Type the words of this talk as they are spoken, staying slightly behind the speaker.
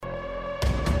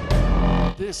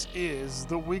This is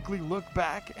the weekly look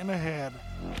back and ahead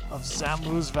of San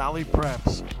Luis Valley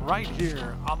Preps, right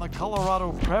here on the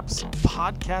Colorado Preps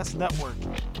Podcast Network.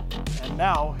 And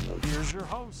now, here's your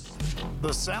host.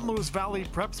 The San Luis Valley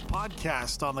Preps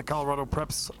Podcast on the Colorado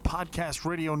Preps Podcast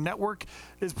Radio Network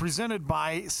is presented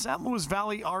by San Luis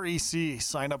Valley REC.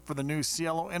 Sign up for the new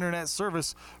Cielo Internet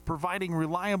service, providing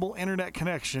reliable internet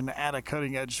connection at a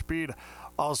cutting-edge speed.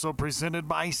 Also presented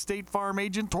by State Farm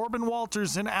agent Torben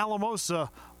Walters in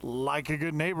Alamosa. Like a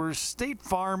good neighbor, State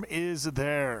Farm is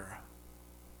there.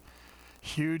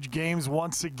 Huge games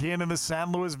once again in the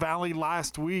San Luis Valley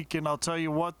last week, and I'll tell you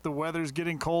what, the weather's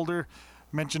getting colder.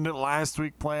 Mentioned it last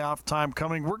week, playoff time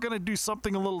coming. We're going to do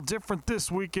something a little different this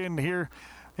weekend here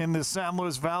in the San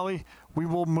Luis Valley. We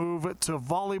will move to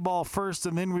volleyball first,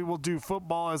 and then we will do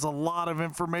football, as a lot of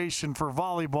information for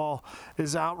volleyball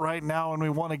is out right now, and we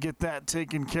want to get that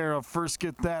taken care of. First,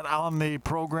 get that on the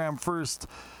program first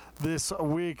this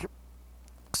week.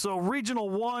 So Regional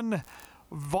 1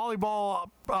 volleyball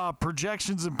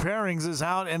projections and pairings is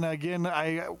out, and again,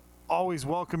 I always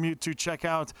welcome you to check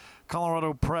out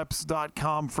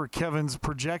coloradopreps.com for Kevin's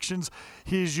projections.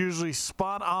 He's usually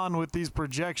spot on with these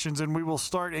projections, and we will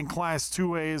start in Class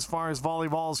 2A as far as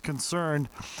volleyball is concerned.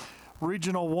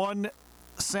 Regional 1,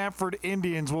 Sanford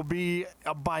Indians will be,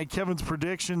 by Kevin's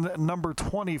prediction, number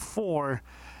 24,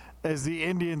 as the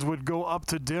Indians would go up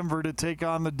to Denver to take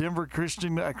on the Denver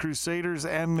Christian Crusaders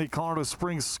and the Colorado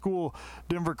Springs School.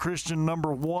 Denver Christian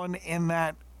number 1 in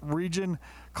that region,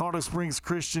 Colorado Springs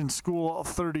Christian School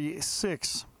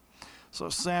 36. So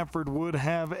Sanford would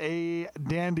have a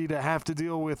dandy to have to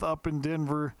deal with up in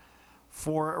Denver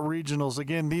for regionals.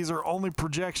 Again, these are only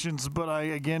projections, but I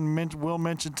again will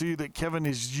mention to you that Kevin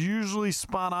is usually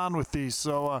spot on with these.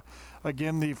 So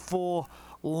again, the full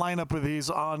lineup of these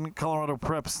on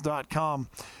coloradopreps.com.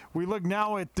 We look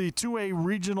now at the 2A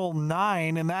Regional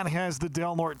 9, and that has the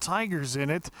Del Norte Tigers in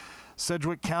it.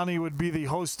 Sedgwick County would be the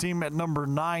host team at number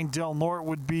 9. Del Norte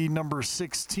would be number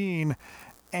 16.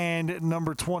 And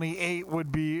number 28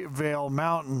 would be Vail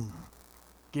Mountain.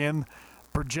 Again,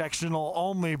 projectional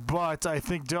only, but I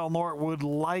think Del Norte would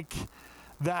like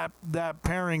that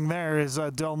pairing there, as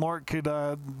Del Norte could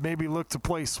maybe look to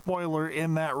play spoiler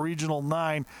in that Regional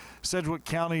 9. Sedgwick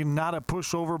County, not a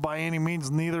pushover by any means,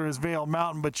 neither is Vail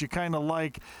Mountain, but you kind of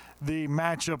like the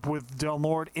matchup with Del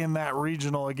Norte in that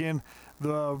regional. Again,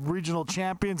 the regional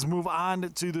champions move on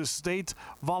to the state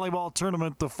volleyball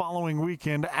tournament the following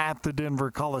weekend at the Denver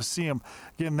Coliseum.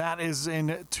 Again, that is in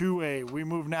 2A. We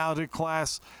move now to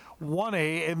Class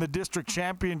 1A in the district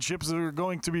championships that are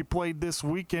going to be played this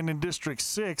weekend in District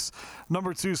 6.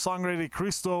 Number 2, Sangre de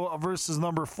Cristo versus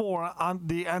number 4, on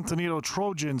the Antonito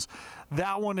Trojans.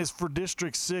 That one is for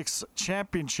District 6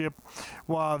 championship.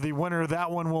 While the winner of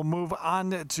that one will move on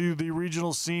to the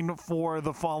regional scene for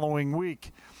the following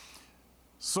week.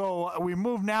 So we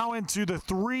move now into the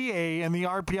 3A in the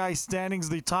RPI standings.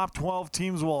 The top 12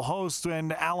 teams will host,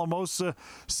 and Alamosa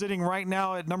sitting right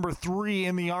now at number 3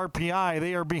 in the RPI.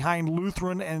 They are behind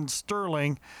Lutheran and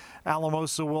Sterling.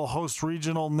 Alamosa will host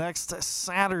regional next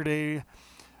Saturday.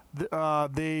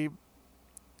 They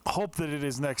hope that it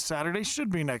is next Saturday.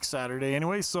 Should be next Saturday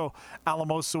anyway. So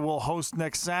Alamosa will host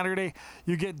next Saturday.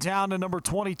 You get down to number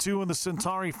 22 in the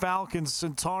Centauri Falcons.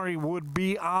 Centauri would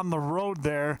be on the road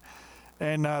there.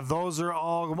 And those are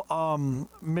all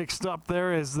mixed up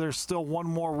there, as there's still one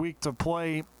more week to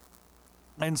play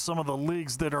in some of the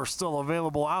leagues that are still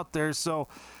available out there. So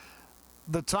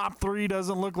the top 3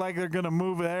 doesn't look like they're going to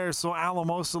move there. So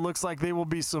Alamosa looks like they will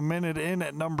be cemented in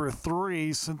at number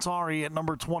 3. Centauri at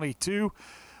number 22.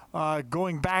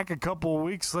 Going back a couple of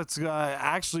weeks,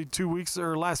 actually 2 weeks,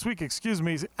 or last week,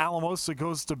 Alamosa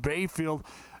goes to Bayfield,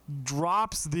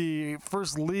 drops the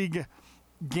first league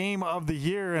game of the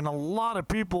year, and a lot of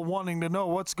people wanting to know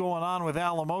what's going on with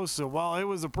Alamosa. Well, it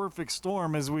was a perfect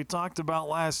storm, as we talked about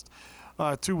last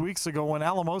 2 weeks ago. When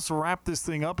Alamosa wrapped this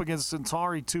thing up against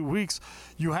Centauri 2 weeks,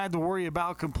 you had to worry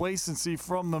about complacency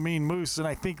from the Mean Moose, and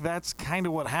I think that's kind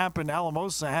of what happened.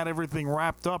 Alamosa had everything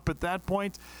wrapped up at that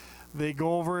point. They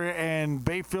go over, and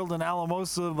Bayfield and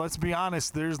Alamosa, let's be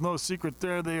honest, there's no secret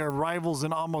there. They are rivals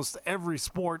in almost every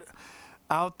sport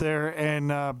out there,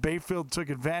 and Bayfield took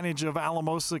advantage of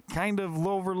Alamosa kind of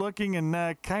overlooking and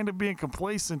kind of being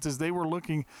complacent, as they were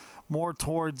looking more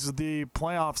towards the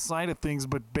playoff side of things,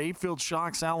 but Bayfield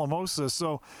shocks Alamosa.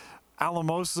 So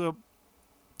Alamosa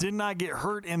did not get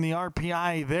hurt in the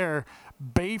RPI there.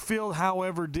 Bayfield,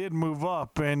 however, did move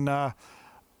up, and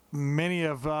many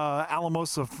of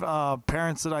Alamosa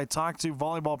parents that I talked to,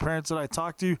 volleyball parents that I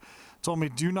talked to, told me,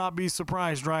 do not be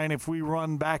surprised, Ryan, if we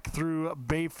run back through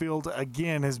Bayfield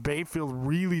again, as Bayfield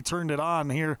really turned it on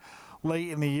here late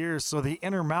in the year. So the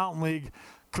Intermountain League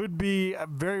could be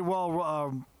very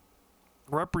well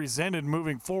represented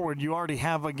moving forward. You already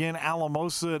have, again,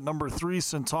 Alamosa at number 3,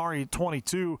 Centauri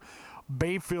 22.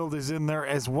 Bayfield is in there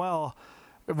as well.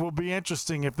 It will be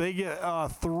interesting. If they get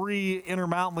 3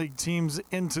 Intermountain League teams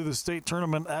into the state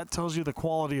tournament, that tells you the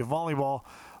quality of volleyball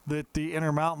that the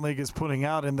Intermountain League is putting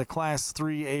out in the Class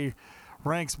 3A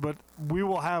ranks. But we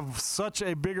will have such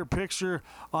a bigger picture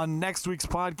on next week's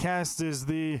podcast as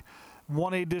the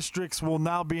 1A districts will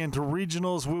now be into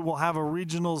regionals. We will have a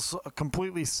regionals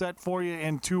completely set for you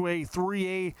in 2A,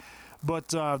 3A, but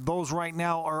those right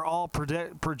now are all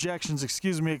projections,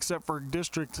 except for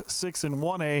District 6 and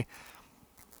 1A.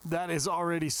 That is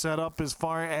already set up as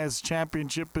far as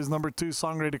championship is number 2,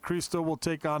 Sangre de Cristo will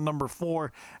take on number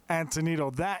 4,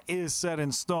 Antonito. That is set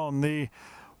in stone. The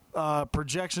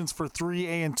projections for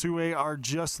 3A and 2A are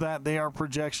just that. They are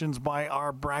projections by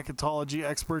our bracketology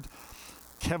expert,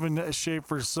 Kevin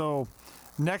Schaefer. So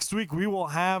next week we will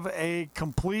have a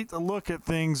complete look at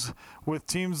things with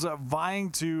teams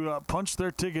vying to punch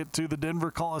their ticket to the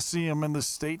Denver Coliseum in the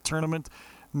state tournament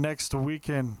next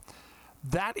weekend.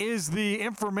 That is the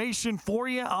information for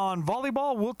you on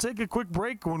volleyball. We'll take a quick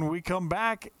break. When we come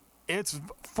back, it's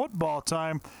football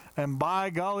time. And by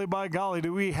golly,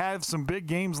 do we have some big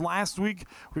games last week.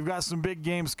 We've got some big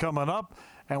games coming up.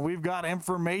 And we've got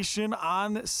information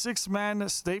on 6-man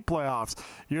state playoffs.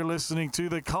 You're listening to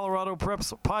the Colorado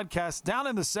Preps podcast down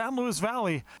in the San Luis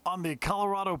Valley on the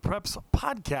Colorado Preps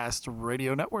Podcast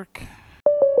Radio Network.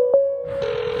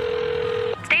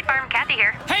 State Farm, Kathy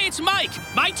here. Hey, it's Mike.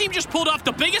 My team just pulled off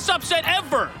the biggest upset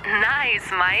ever.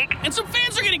 Nice, Mike. And some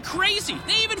fans are getting crazy.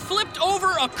 They even flipped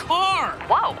over a car.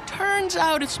 Whoa. Turns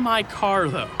out it's my car,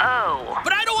 though. Oh.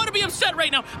 But I don't want to be upset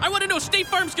right now. I want to know State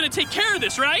Farm's going to take care of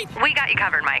this, right? We got you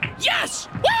covered, Mike. Yes!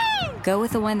 Woo! Go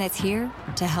with the one that's here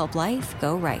to help life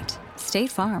go right. State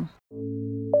Farm.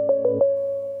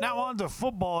 Now on to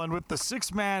football, and with the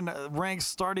 6-man ranks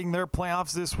starting their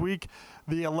playoffs this week,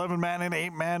 the 11-man and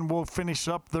 8-man will finish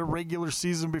up their regular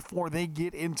season before they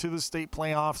get into the state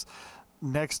playoffs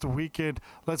next weekend.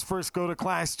 Let's first go to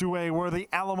Class 2A, where the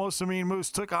Alamosa Mean Moose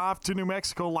took off to New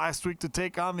Mexico last week to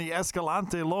take on the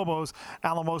Escalante Lobos.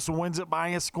 Alamosa wins it by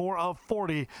a score of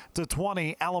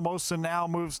 40-20. Alamosa now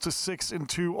moves to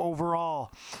 6-2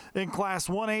 overall. In Class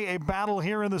 1A, a battle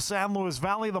here in the San Luis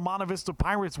Valley. The Monte Vista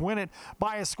Pirates win it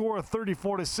by a score of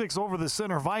 34-6 over the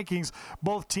Center Vikings.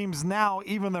 Both teams now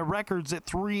even their records at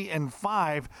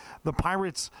 3-5. The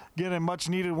Pirates get a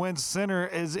much-needed win. Center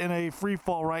is in a free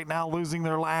fall right now, losing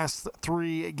their last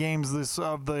 3 games this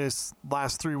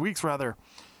last 3 weeks rather.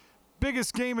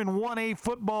 Biggest game in 1A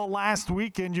football last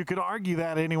weekend, you could argue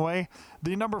that anyway.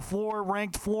 The number 4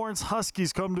 ranked Florence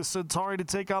Huskies come to Centauri to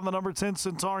take on the number 10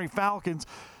 Centauri Falcons.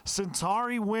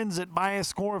 Centauri wins it by a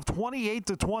score of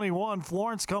 28-21.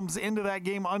 Florence comes into that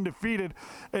game undefeated,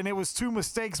 and it was 2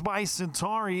 mistakes by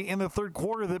Centauri in the third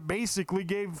quarter that basically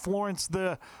gave Florence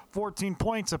the 14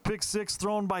 points. A pick 6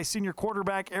 thrown by senior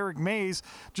quarterback Eric Mays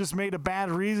just made a bad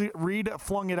read,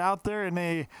 flung it out there, and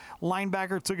a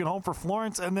linebacker took it home for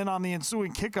Florence. And then on the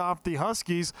ensuing kickoff, the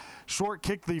Huskies short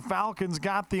kicked the Falcons,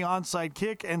 got the onside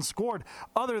kick, and scored.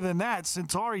 Other than that,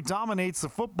 Centauri dominates the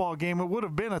football game. It would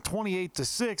have been a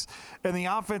 28-6. And the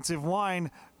offensive line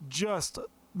just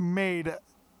made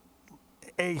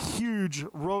a huge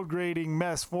road grading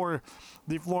mess for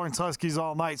the Florence Huskies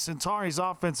all night. Centauri's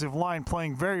offensive line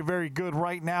playing very, very good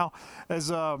right now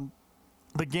as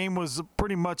the game was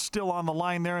pretty much still on the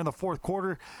line there in the fourth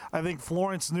quarter. I think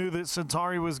Florence knew that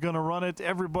Centauri was going to run it.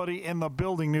 Everybody in the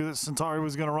building knew that Centauri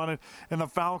was going to run it. And the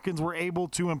Falcons were able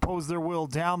to impose their will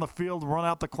down the field, run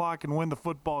out the clock, and win the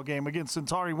football game. Again,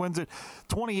 Centauri wins it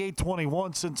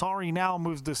 28-21. Centauri now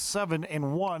moves to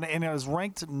 7-1 and is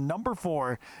ranked number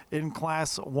 4 in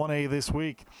Class 1A this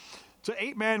week. To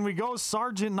 8-man we go.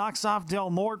 Sargent knocks off Del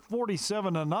Norte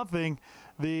 47-0.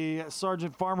 The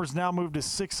Sargent Farmers now move to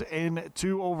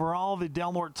 6-2 overall. The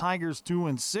Del Norte Tigers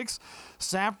 2-6.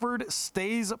 Safford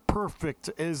stays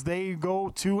perfect as they go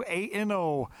to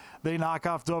 8-0. They knock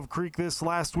off Dove Creek this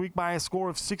last week by a score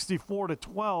of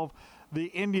 64-12. The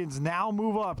Indians now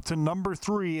move up to number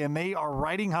 3, and they are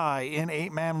riding high in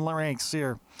 8-man ranks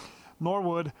here.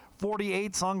 Norwood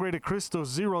 48, Sangre de Cristo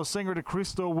 0. Sangre de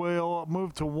Cristo will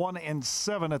move to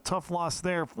 1-7. A tough loss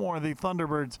there for the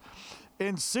Thunderbirds.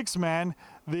 In 6-man,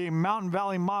 the Mountain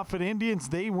Valley Moffett Indians,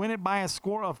 they win it by a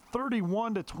score of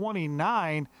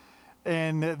 31-29.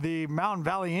 And the Mountain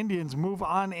Valley Indians move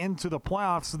on into the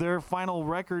playoffs. Their final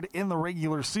record in the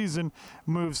regular season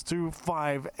moves to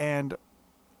 5-3.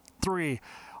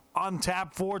 on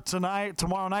tap for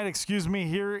tomorrow night,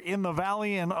 here in the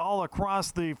Valley and all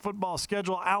across the football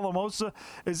schedule. Alamosa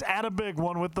is at a big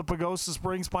one with the Pagosa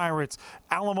Springs Pirates.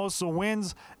 Alamosa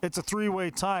wins. It's a three-way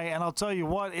tie, and I'll tell you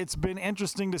what, it's been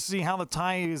interesting to see how the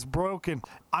tie is broken.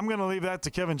 I'm going to leave that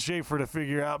to Kevin Schaefer to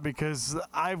figure out because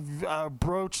I've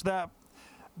broached that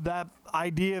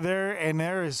idea there, and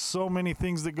there is so many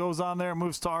things that goes on there. It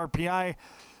moves to RPI.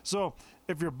 So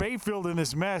if you're Bayfield in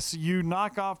this mess, you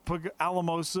knock off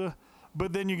Alamosa,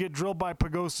 but then you get drilled by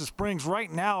Pagosa Springs.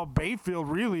 Right now, Bayfield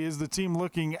really is the team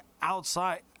looking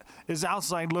outside,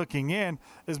 looking in,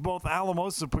 as both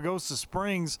Alamosa and Pagosa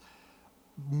Springs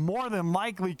more than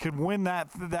likely could win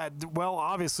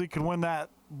obviously could win that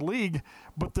league,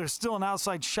 but there's still an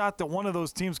outside shot that one of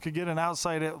those teams could get an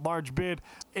outside at large bid.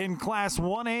 In Class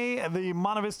 1A, the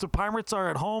Monte Vista Pirates are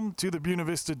at home to the Buena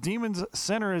Vista Demons.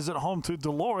 Center is at home to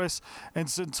Dolores, and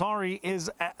Centauri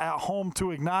is at home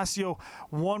to Ignacio.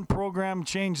 One program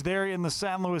change there in the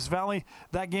San Luis Valley.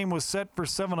 That game was set for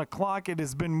 7 o'clock. It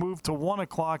has been moved to 1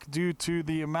 o'clock due to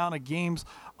the amount of games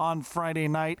on Friday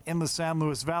night in the San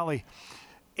Luis Valley.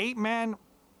 8-man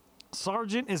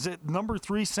Sargent is at number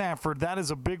 3 Sanford. That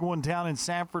is a big one down in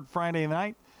Sanford Friday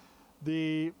night.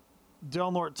 The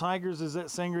Del Norte Tigers is at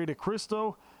Sangre de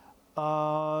Cristo.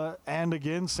 And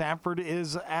again, Sanford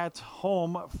is at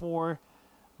home for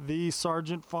the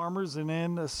Sargent Farmers. And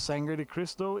then Sangre de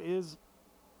Cristo is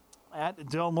at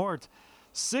Del Norte.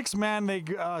 6-man, they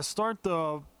start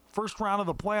the first round of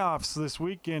the playoffs this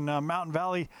week in Mountain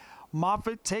Valley.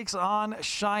 Moffett takes on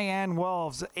Cheyenne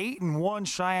Wells. 8-1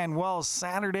 Cheyenne Wells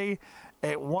Saturday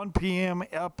at 1 p.m.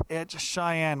 up at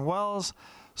Cheyenne Wells.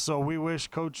 So we wish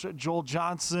Coach Joel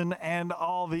Johnson and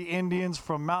all the Indians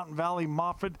from Mountain Valley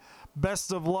Moffett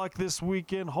best of luck this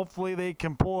weekend. Hopefully they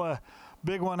can pull a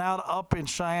big one out up in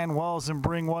Cheyenne Wells and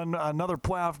bring another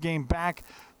playoff game back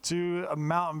to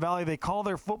Mountain Valley. They call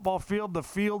their football field the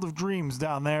Field of Dreams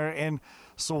down there in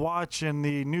Saguache, and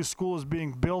the new school is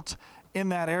being built in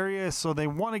that area, so they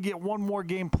want to get one more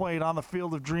game played on the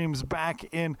Field of Dreams back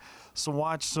in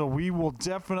Saguache. So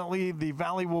the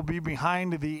Valley will be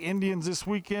behind the Indians this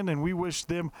weekend, and we wish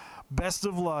them best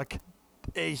of luck.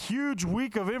 A huge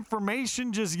week of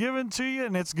information just given to you,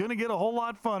 and it's going to get a whole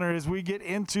lot funner as we get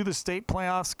into the state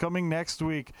playoffs coming next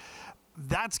week.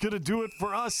 That's going to do it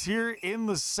for us here in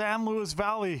the San Luis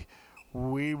Valley.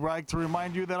 We'd like to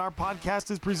remind you that our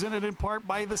podcast is presented in part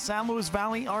by the San Luis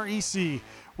Valley REC.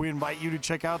 We invite you to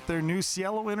check out their new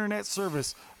Cielo Internet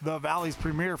service, the Valley's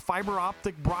premier fiber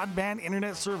optic broadband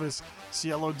internet service.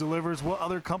 Cielo delivers what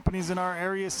other companies in our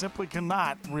area simply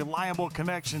cannot: reliable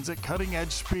connections at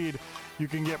cutting-edge speed. You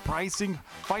can get pricing,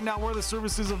 find out where the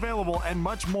service is available, and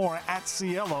much more at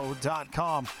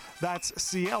Cielo.com. That's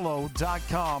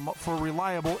Cielo.com for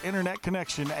reliable internet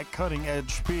connection at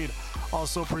cutting-edge speed.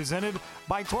 Also presented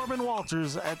by Torben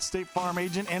Walters at State Farm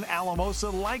Agent in Alamosa.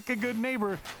 Like a good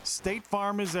neighbor, State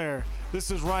Farm is there.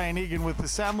 This is Ryan Egan with the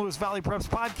San Luis Valley Preps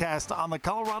Podcast on the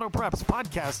Colorado Preps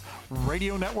Podcast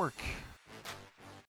Radio Network.